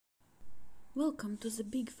Welcome to the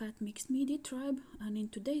Big Fat Mixed Media Tribe, and in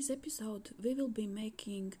today's episode we will be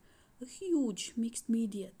making a huge mixed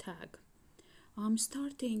media tag. I'm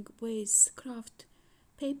starting with craft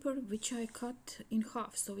paper which I cut in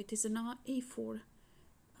half, so it is an A4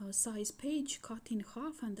 size page cut in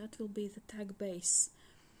half, and that will be the tag base.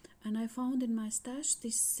 And I found in my stash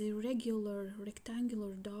this irregular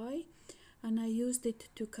rectangular die, and I used it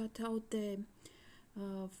to cut out the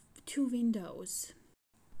two windows.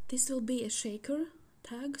 This will be a shaker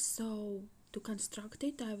tag, so to construct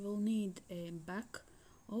it I will need a back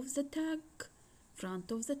of the tag,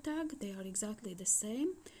 front of the tag, they are exactly the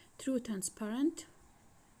same, true transparent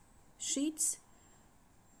sheets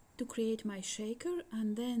to create my shaker,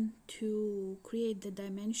 and then to create the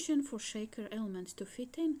dimension for shaker elements to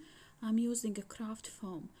fit in, I'm using a craft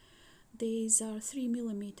foam. These are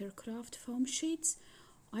 3mm craft foam sheets.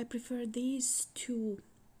 I prefer these to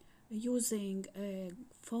using a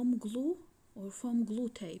foam glue or foam glue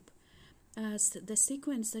tape, as the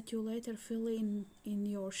sequins that you later fill in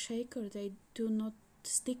your shaker, they do not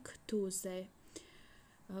stick to the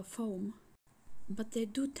foam, but they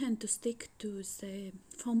do tend to stick to the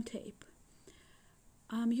foam tape.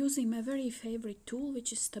 I'm using my very favorite tool,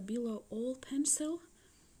 which is Stabilo All Pencil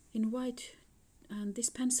in white, and this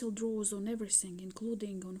pencil draws on everything,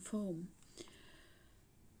 including on foam,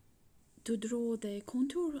 to draw the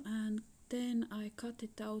contour, and then I cut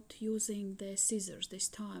it out using the scissors this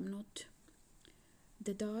time, not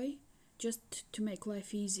the die, just to make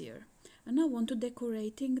life easier. And now on to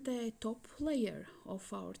decorating the top layer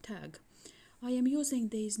of our tag. I am using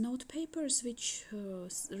these note papers which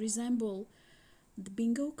resemble the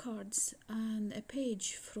bingo cards, and a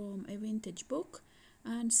page from a vintage book,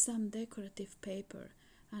 and some decorative paper,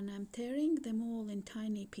 and I'm tearing them all in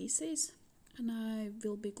tiny pieces, and I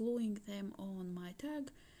will be gluing them on my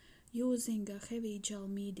tag using a heavy gel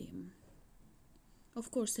medium.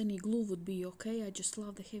 Of course any glue would be okay, I just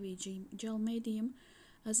love the heavy gel medium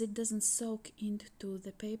as it doesn't soak into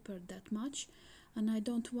the paper that much, and I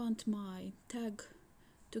don't want my tag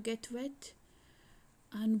to get wet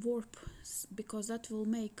and warp, because that will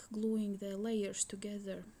make gluing the layers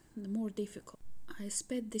together more difficult. I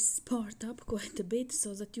sped this part up quite a bit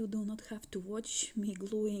so that you do not have to watch me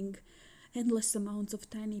gluing endless amounts of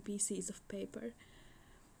tiny pieces of paper.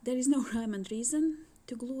 There is no rhyme and reason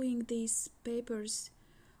to gluing these papers.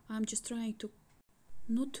 I'm just trying to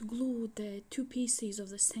not glue the two pieces of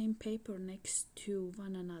the same paper next to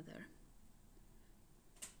one another.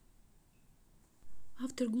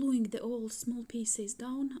 After gluing the all small pieces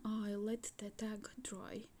down, I let the tag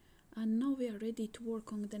dry, and now we are ready to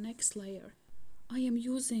work on the next layer. I am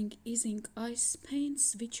using Ising Ice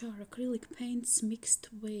paints, which are acrylic paints mixed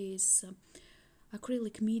with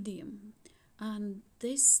acrylic medium, and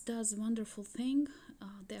this does a wonderful thing.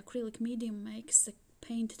 The acrylic medium makes the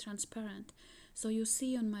paint transparent, so you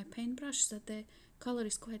see on my paintbrush that the color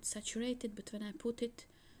is quite saturated, but when I put it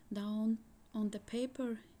down on the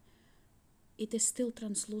paper it is still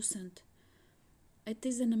translucent. It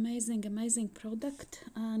is an amazing product,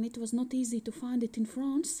 and it was not easy to find it in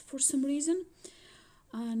France for some reason,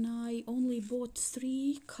 and I only bought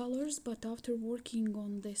 3 colors, but after working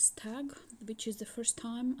on this tag, which is the first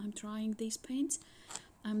time I'm trying these paints,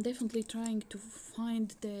 I'm definitely trying to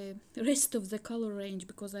find the rest of the color range,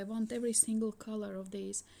 because I want every single color of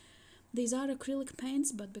these. These are acrylic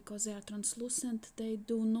paints, but because they are translucent they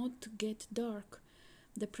do not get dark.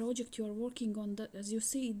 The project you are working on, as you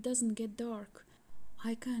see, it doesn't get dark.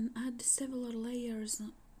 I can add several layers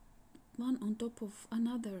one on top of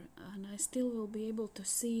another, and I still will be able to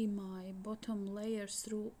see my bottom layers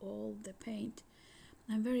through all the paint.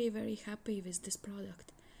 I'm very happy with this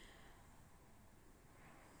product.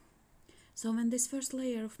 So when this first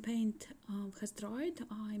layer of paint has dried,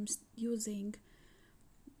 I'm using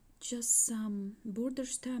just some border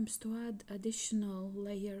stamps to add additional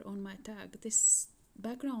layer on my tag. This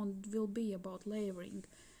background will be about layering.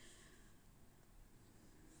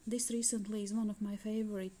 This recently is one of my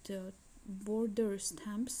favorite border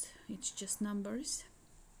stamps. It's just numbers,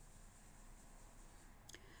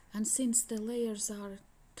 and since the layers are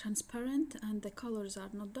transparent and the colors are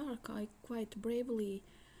not dark, I quite bravely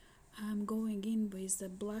am going in with the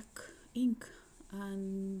black ink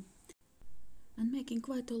and making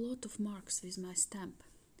quite a lot of marks with my stamp.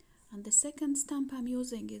 And the second stamp I'm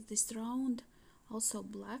using is this round, also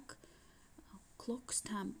black, clock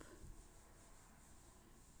stamp,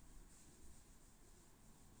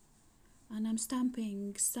 and I'm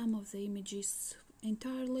stamping some of the images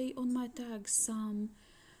entirely on my tag, some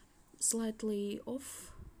slightly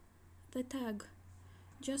off the tag,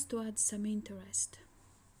 just to add some interest.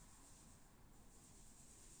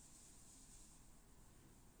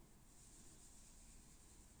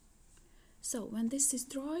 So when this is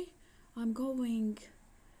dry, I'm going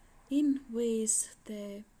in with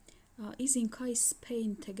the Easing Ice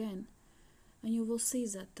paint again, and you will see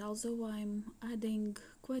that although I'm adding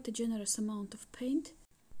quite a generous amount of paint,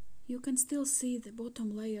 you can still see the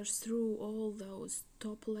bottom layers through all those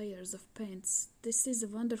top layers of paints. This is a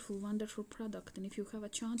wonderful product, and if you have a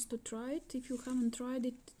chance to try it, if you haven't tried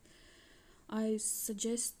it, I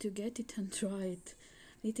suggest to get it and try it.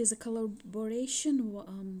 It is a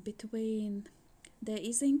collaboration between the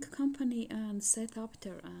Easing company and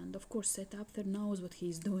Setapter, and of course Setapter knows what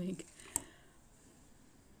he's doing.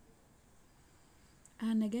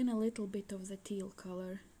 And again a little bit of the teal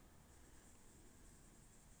color.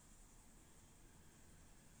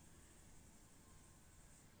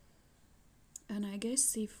 And I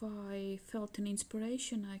guess if I felt an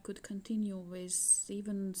inspiration, I could continue with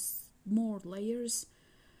even more layers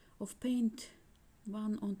of paint,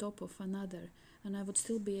 one on top of another, and I would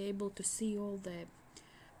still be able to see all the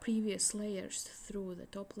previous layers through the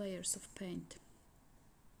top layers of paint.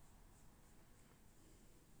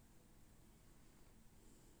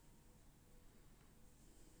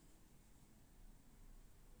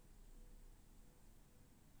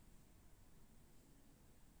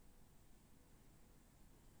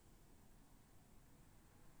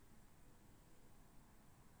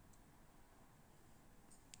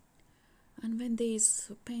 And when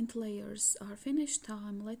these paint layers are finished,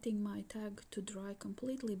 I'm letting my tag to dry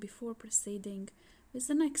completely before proceeding with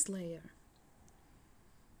the next layer.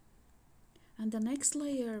 And the next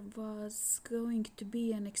layer was going to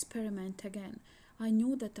be an experiment again. I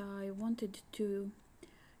knew that I wanted to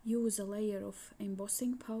use a layer of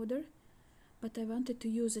embossing powder, but I wanted to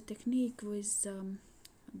use a technique with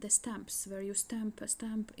the stamps, where you stamp a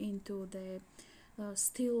stamp into the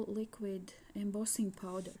still liquid embossing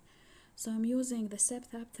powder. So I'm using the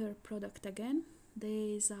Setapter product again.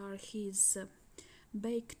 These are his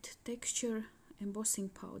baked texture embossing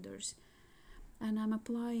powders, and I'm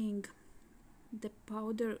applying the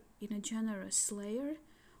powder in a generous layer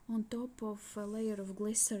on top of a layer of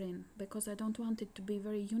glycerin, because I don't want it to be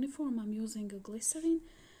very uniform. I'm using a glycerin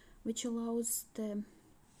which allows the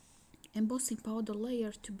embossing powder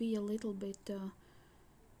layer to be a little bit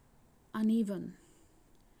uneven.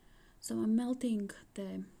 So I'm melting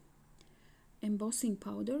the embossing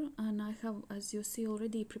powder, and I have, as you see,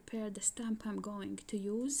 already prepared the stamp I'm going to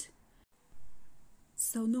use.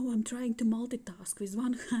 So now I'm trying to multitask. With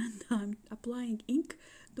one hand I'm applying ink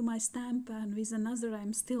to my stamp, and with another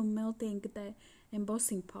I'm still melting the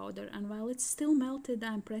embossing powder, and while it's still melted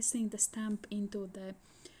I'm pressing the stamp into the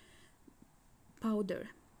powder.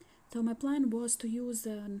 So my plan was to use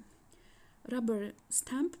a rubber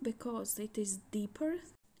stamp because it is deeper,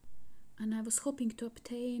 and I was hoping to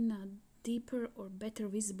obtain deeper or better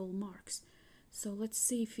visible marks. So let's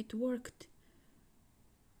see if it worked.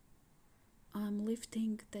 I'm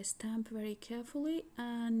lifting the stamp very carefully,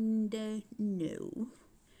 and no,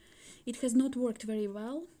 it has not worked very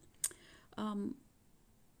well.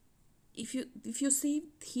 If you see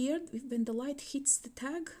here, when the light hits the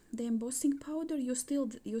tag, the embossing powder, you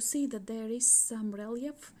see that there is some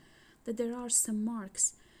relief, that there are some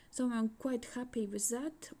marks. So I'm quite happy with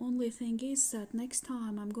that. Only thing is that next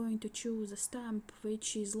time I'm going to choose a stamp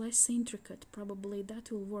which is less intricate. Probably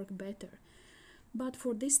that will work better. But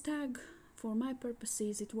for this tag, for my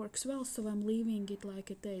purposes, it works well, so I'm leaving it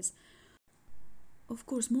like it is. Of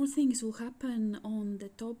course, more things will happen on the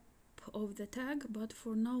top of the tag, but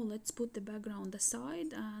for now let's put the background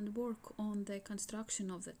aside and work on the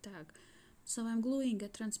construction of the tag. So I'm gluing a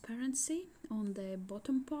transparency on the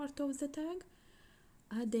bottom part of the tag,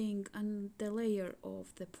 adding the layer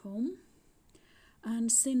of the foam.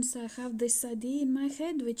 And since I have this idea in my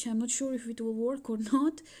head, which I'm not sure if it will work or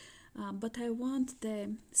not, but I want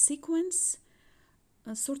the sequins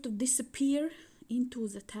sort of disappear into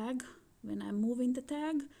the tag when I'm moving the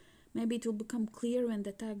tag. Maybe it will become clear when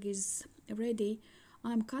the tag is ready.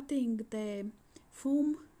 I'm cutting the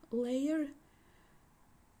foam layer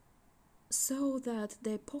so that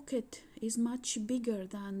the pocket is much bigger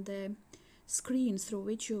than the screen through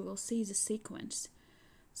which you will see the sequence.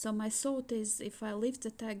 So my thought is, if I lift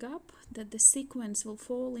the tag up, that the sequence will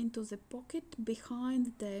fall into the pocket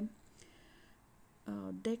behind the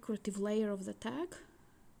decorative layer of the tag,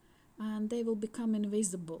 and they will become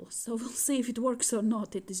invisible. So we'll see if it works or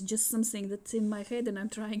not. It is just something that's in my head and I'm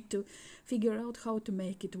trying to figure out how to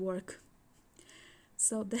make it work.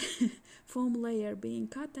 So the foam layer being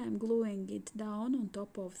cut, I'm gluing it down on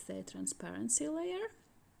top of the transparency layer.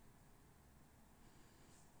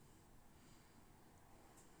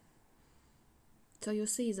 So you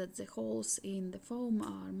see that the holes in the foam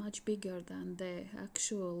are much bigger than the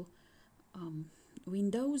actual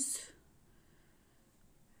windows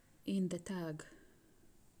in the tag.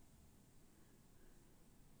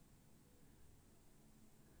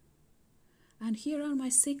 And here are my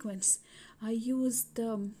sequins. I used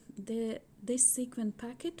this sequin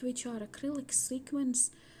packet, which are acrylic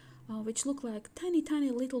sequins, which look like tiny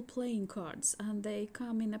little playing cards, and they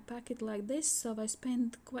come in a packet like this. So I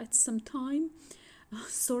spent quite some time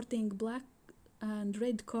sorting black and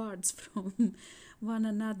red cards from one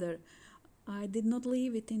another. I did not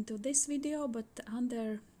leave it into this video, but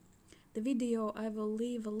under the video I will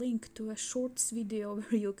leave a link to a shorts video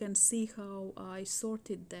where you can see how I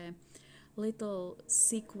sorted the little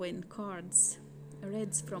sequin cards,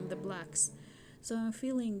 reds from the blacks. So I'm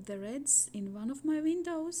filling the reds in one of my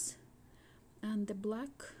windows and the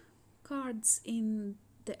black cards in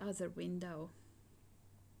the other window.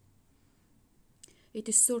 It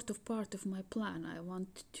is sort of part of my plan. I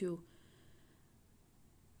want to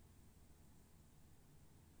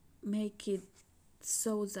make it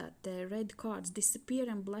so that the red cards disappear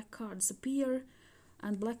and black cards appear,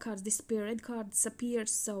 and black cards disappear, red cards appear.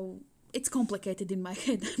 So it's complicated in my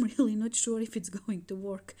head. I'm really not sure if it's going to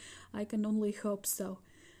work. I can only hope so.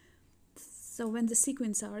 So when the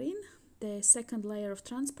sequins are in, the second layer of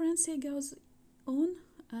transparency goes on,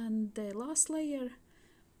 and the last layer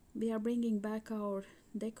we are bringing back our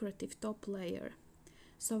decorative top layer.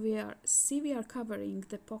 So we are covering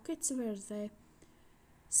the pockets where the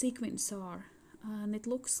sequins are, and it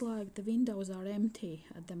looks like the windows are empty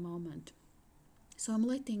at the moment. So I'm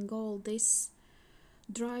letting all this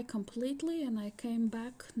dry completely, and I came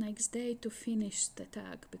back next day to finish the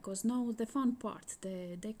tag, because now the fun part,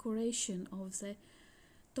 the decoration of the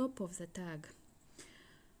top of the tag.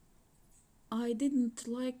 I didn't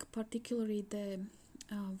like particularly the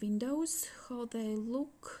windows, how they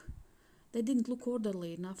look. They didn't look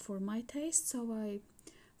orderly enough for my taste, so I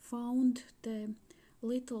found the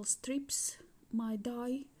little strips, my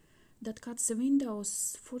die that cuts the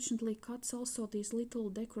windows fortunately cuts also these little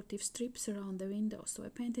decorative strips around the window. So I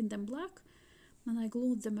painted them black and I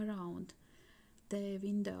glued them around the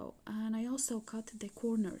window, and I also cut the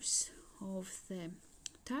corners of the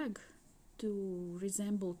tag to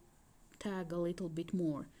resemble tag a little bit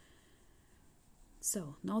more.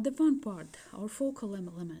 So now the fun part, our focal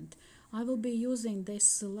element. I will be using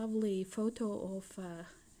this lovely photo of a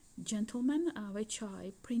gentleman which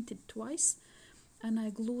I printed twice, and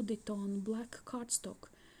I glued it on black cardstock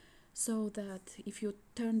so that if you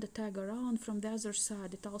turn the tag around from the other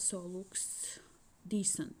side, it also looks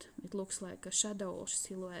decent. It looks like a shadow or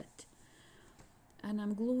silhouette. And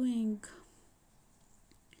I'm gluing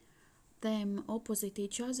them opposite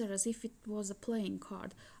each other as if it was a playing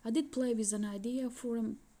card. I did play with an idea for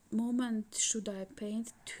a moment. Should I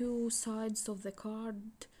paint two sides of the card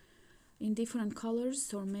in different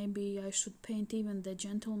colors, or maybe I should paint even the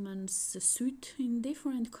gentleman's suit in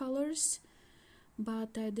different colors?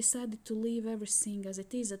 But I decided to leave everything as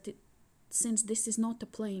it is, since this is not a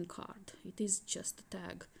playing card, it is just a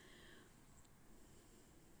tag.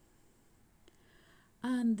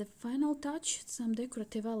 And the final touch, some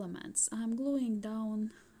decorative elements. I'm gluing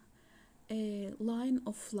down a line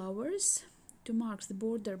of flowers to mark the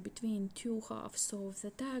border between two halves of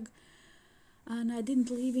the tag. And I didn't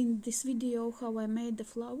leave in this video how I made the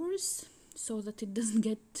flowers so that it doesn't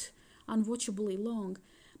get unwatchably long.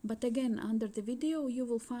 But again, under the video you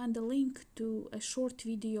will find a link to a short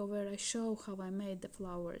video where I show how I made the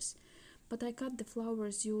flowers. But I cut the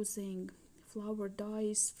flowers using flower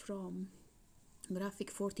dies from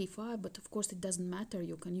Graphic 45, but of course it doesn't matter,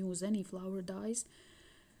 you can use any flower dies.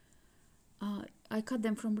 I cut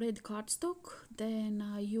them from red cardstock, then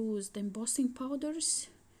I used embossing powders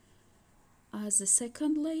as a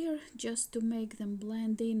second layer just to make them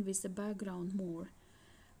blend in with the background more.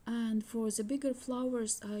 And for the bigger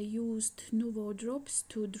flowers I used Nouveau drops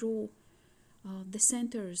to draw the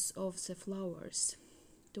centers of the flowers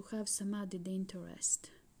to have some added interest.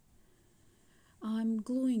 I'm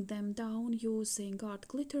gluing them down using art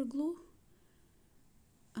glitter glue,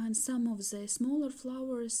 and some of the smaller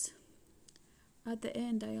flowers at the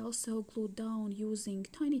end I also glued down using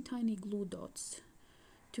tiny glue dots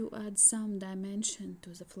to add some dimension to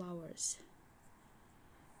the flowers.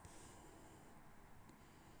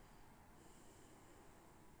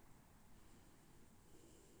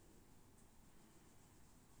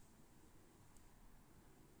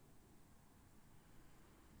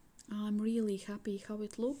 I'm really happy how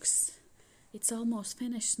it looks. It's almost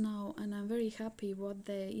finished now, and I'm very happy what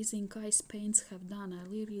the Ising Ice paints have done.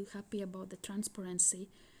 I'm really happy about the transparency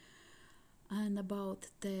and about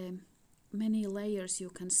the many layers you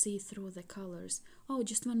can see through the colors. Oh,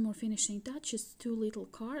 just one more finishing touch is two little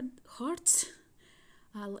hearts,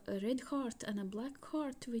 a red heart and a black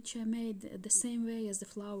heart, which I made the same way as the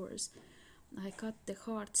flowers. I cut the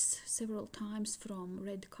hearts several times from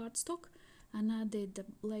red cardstock and added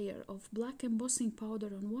a layer of black embossing powder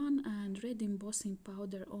on one and red embossing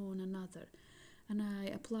powder on another. And I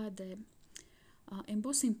applied the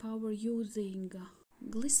embossing powder using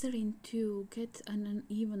glycerin to get an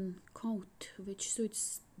uneven coat, which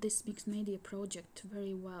suits this mixed media project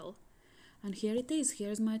very well. And here it is,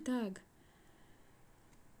 here's my tag.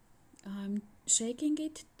 I'm shaking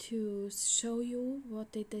it to show you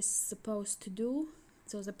what it is supposed to do.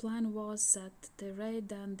 So the plan was that the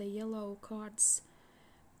red and the yellow cards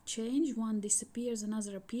change, one disappears,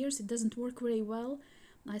 another appears. It doesn't work very well.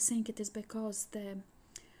 I think it is because the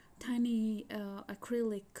tiny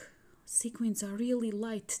acrylic sequins are really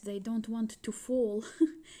light. They don't want to fall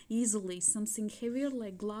easily. Something heavier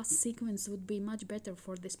like glass sequins would be much better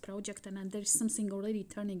for this project, and there's something already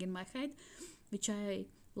turning in my head which I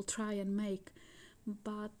will try and make.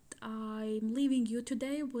 But I'm leaving you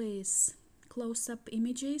today with close-up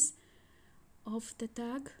images of the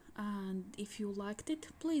tag, and if you liked it,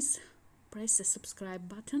 please press the subscribe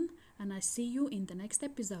button, and I see you in the next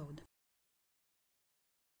episode.